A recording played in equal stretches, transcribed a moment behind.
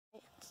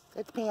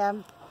It's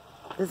Pam.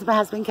 This is my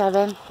husband,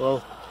 Kevin.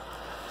 Hello.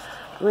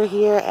 We're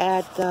here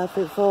at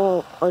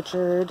Fruitful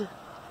Orchard,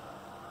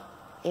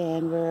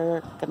 and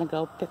we're gonna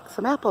go pick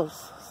some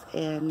apples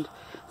and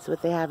see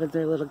what they have in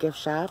their little gift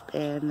shop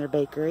and their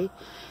bakery.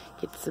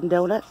 Get some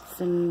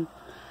donuts and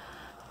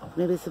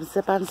maybe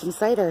sip on some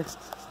cider.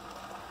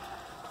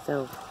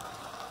 So.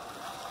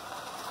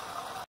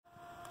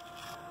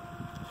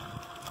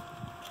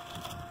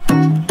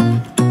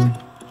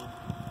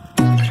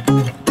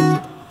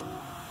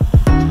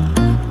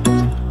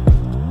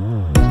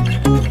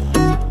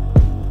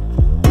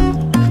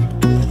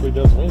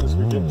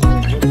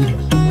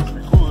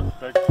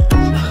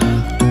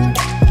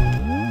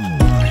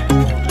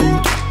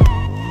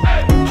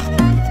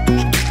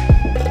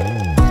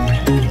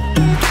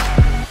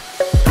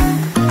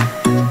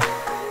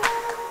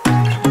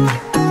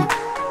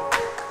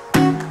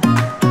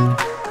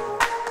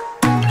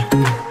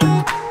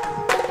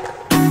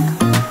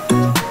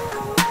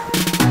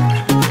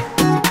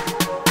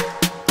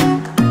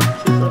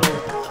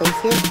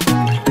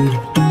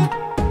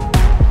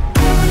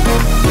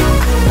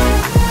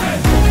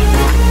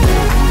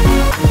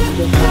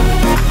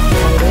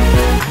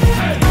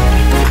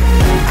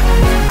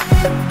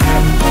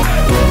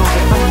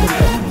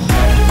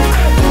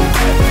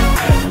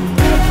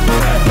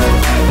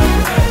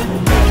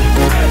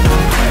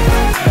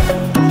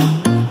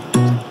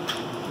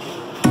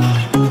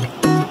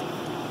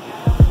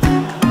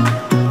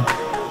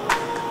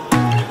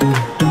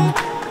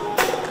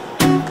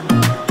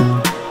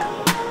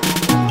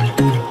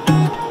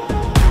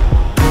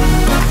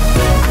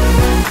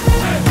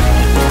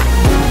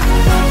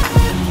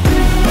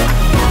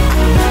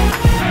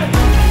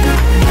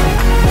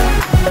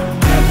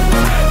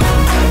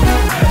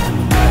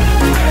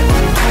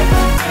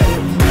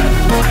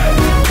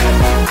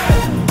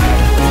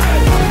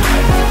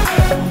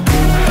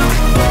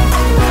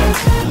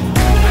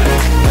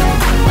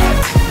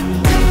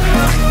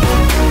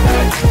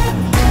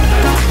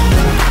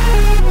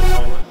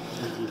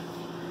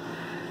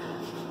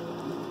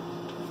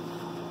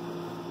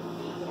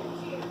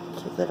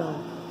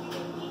 Little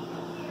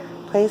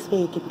place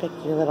where you can pick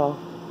your little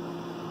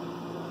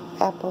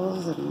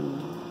apples and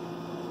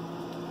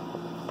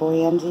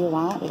brands you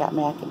want. We got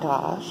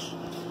Macintosh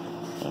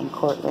and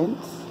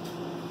Cortland's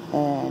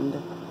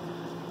and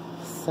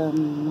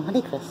some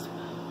Honeycrisp.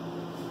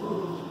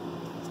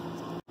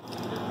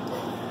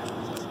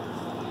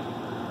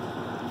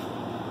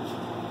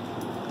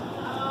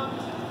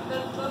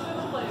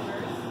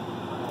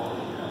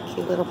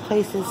 Cute little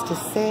places to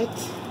sit,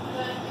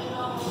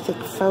 to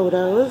take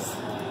photos.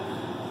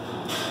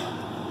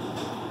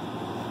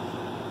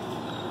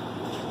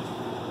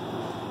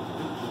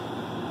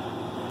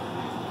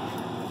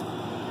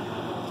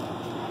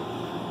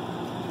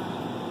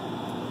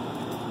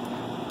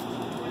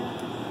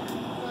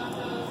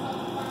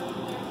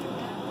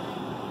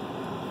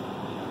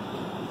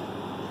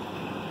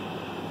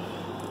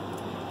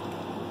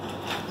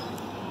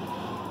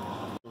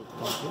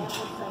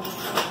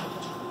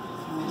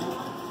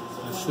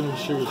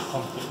 Sugar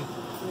pumpkin.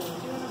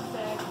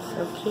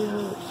 So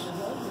cute.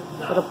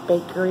 Little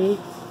bakery.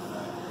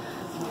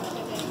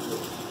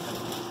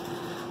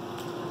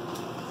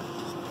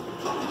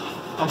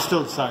 I'm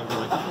still excited.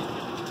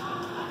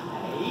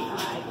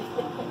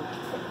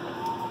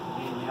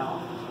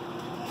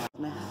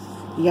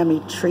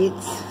 Yummy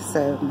treats.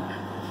 Some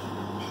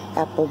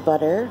apple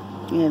butter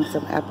and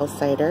some apple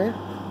cider.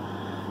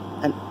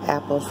 An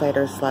apple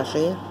cider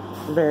slushy.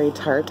 Very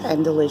tart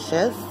and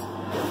delicious.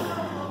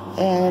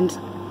 And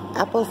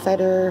apple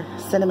cider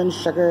cinnamon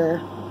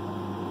sugar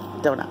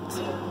donuts.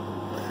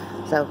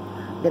 So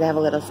we're gonna have a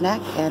little snack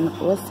and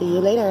we'll see you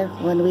later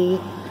when we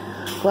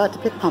go out to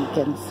pick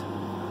pumpkins.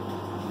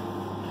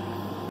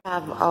 We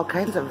have all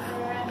kinds of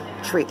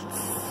treats,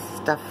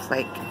 stuff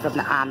like from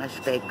the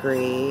Amish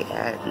bakery,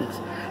 and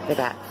they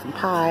got some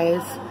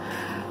pies.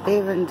 They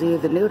even do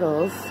the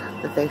noodles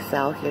that they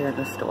sell here in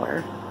the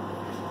store.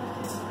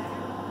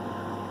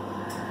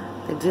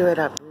 They do it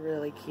up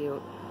really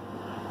cute.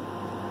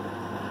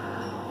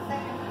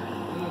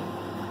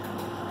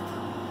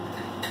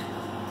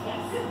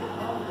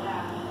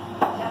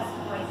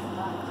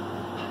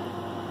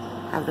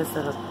 Have this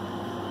little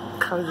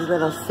cozy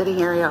little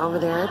sitting area over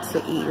there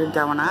to eat your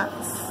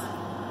donuts,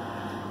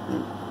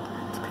 and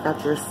to pick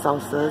up your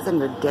salsas and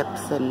your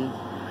dips and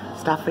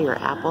stuff for your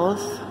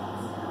apples.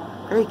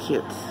 Very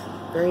cute.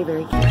 Very,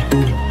 very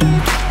cute.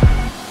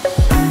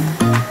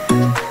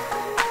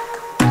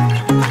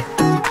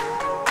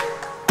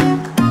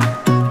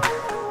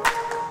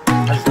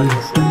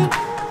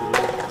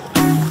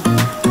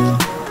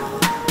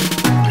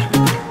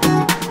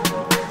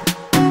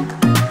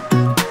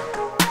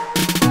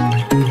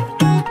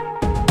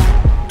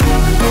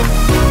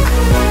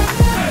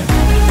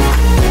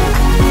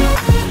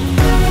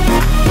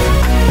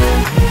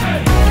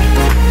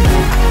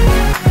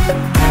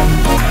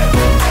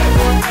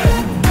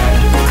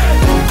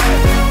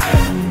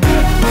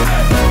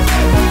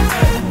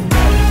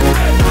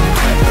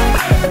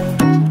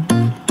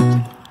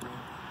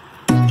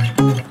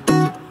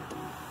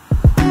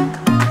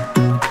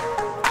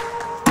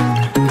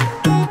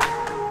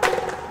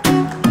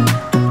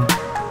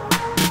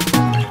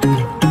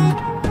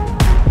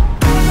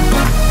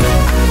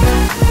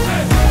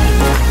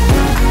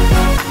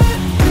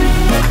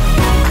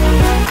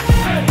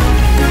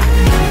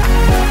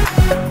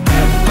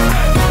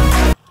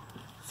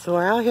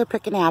 out here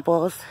picking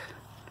apples.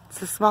 It's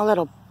a small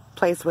little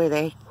place where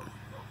they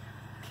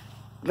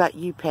let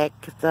you pick.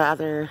 The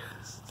other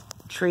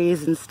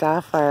trees and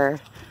stuff are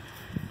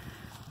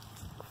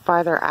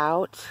farther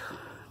out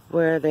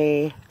where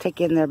they take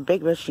in their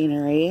big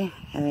machinery,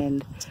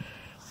 and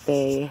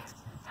they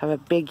have a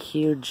big,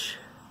 huge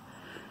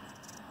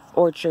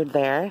orchard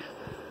there.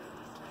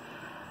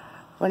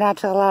 We're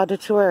not allowed to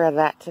tour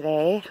that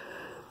today,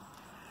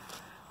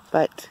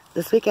 but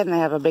this weekend they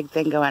have a big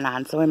thing going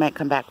on, so we might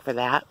come back for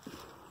that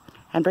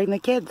and bring the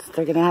kids.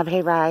 They're going to have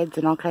hay rides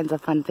and all kinds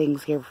of fun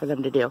things here for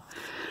them to do.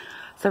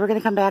 So we're going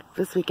to come back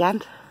this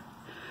weekend,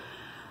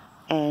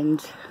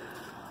 and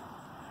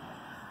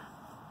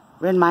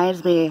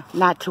reminds me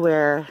not to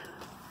wear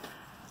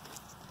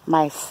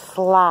my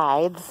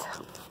slides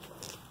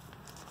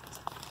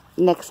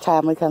next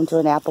time we come to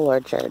an apple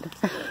orchard.